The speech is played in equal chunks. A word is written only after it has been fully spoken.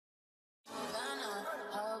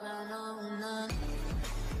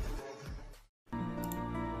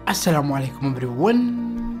Assalamu alaikum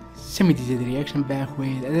everyone. Samir did the reaction back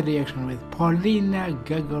with another reaction with Polina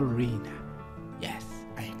Gagarina. Yes,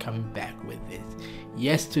 I am coming back with this.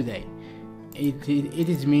 Yesterday, it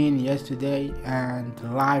is me yesterday and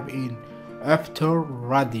live in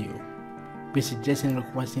Avtoradiio. Be suggesting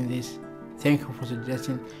requesting this. Thank you for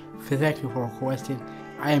suggesting. Thank you for requesting.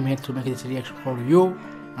 I am here to make this reaction for you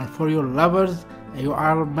and for your lovers. You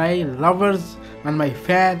are my lovers and my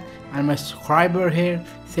fan and my subscriber here.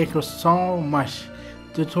 Thank you so much.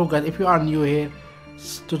 Don't forget, if you are new here,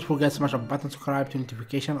 don't forget to smash a button, subscribe to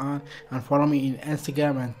notification on, and follow me in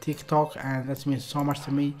Instagram and TikTok, and that means so much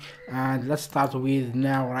to me. And let's start with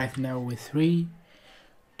right now with 3,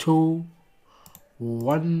 2,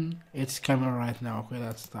 1. It's coming right now. Okay,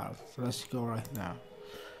 let's start. So let's go right now.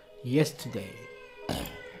 Yesterday.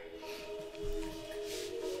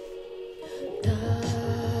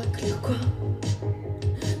 Так легко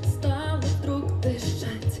стало вдруг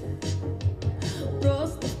дышать.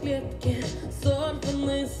 Просто в клетке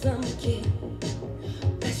сорваны замки.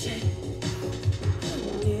 Прощай,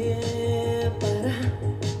 мне пора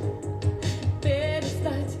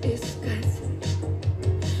перестать искать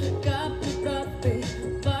капли правды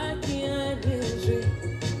в океане лжи.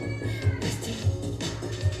 Прости,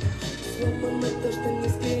 сломано то, что не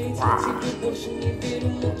склеить. Я тебе больше не верю,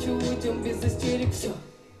 молчу, уйдем без истерик, все.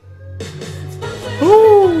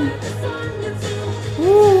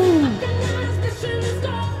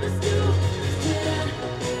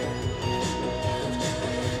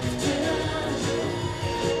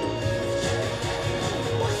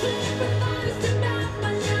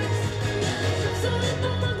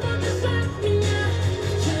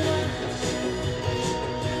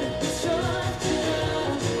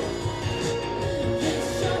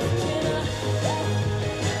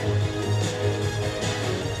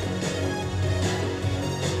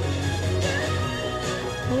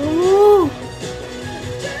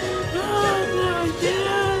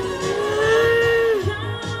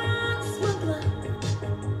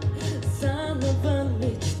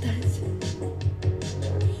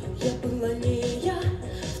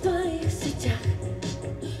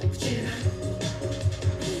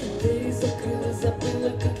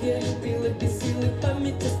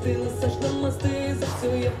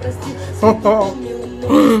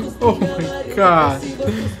 Oh my god.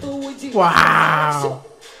 Wow.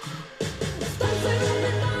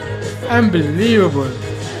 Unbelievable.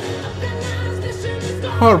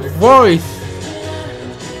 Her voice.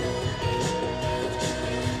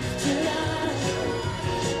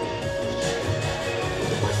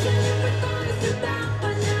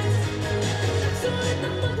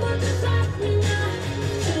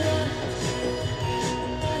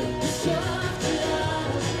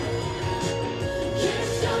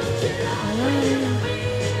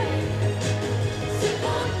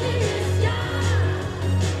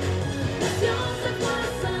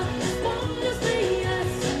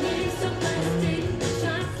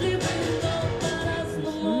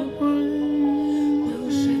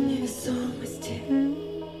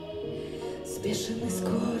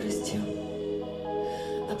 Скоростью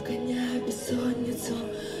обгоняю бессонницу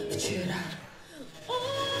вчера.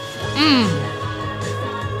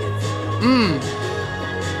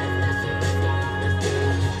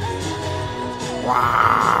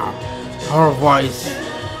 Wow, her voice.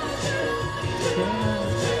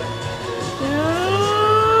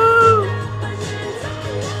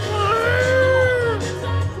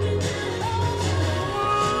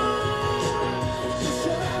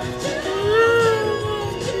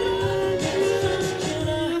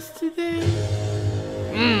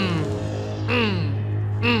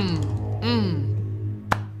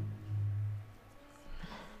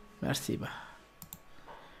 Merci ba.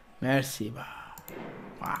 Merci ba.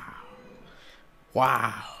 Wow.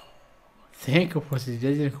 Wow. Thank you for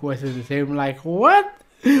suggesting questions the same. Like what?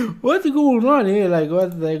 What's going on here? Like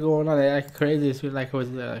what's going on? Like crazy. So like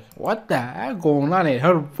what the heck going on here?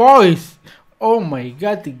 Her voice. Oh my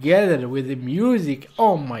god, together with the music.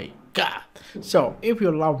 Oh my god. So if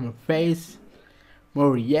you love my face,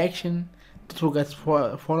 more reaction, don't forget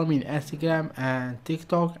to follow me on Instagram and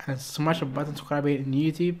TikTok and smash the button subscribe in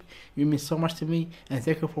YouTube. You mean so much to me, and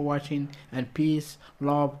thank you for watching, and peace,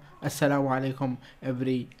 love, assalamu alaikum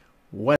everyone.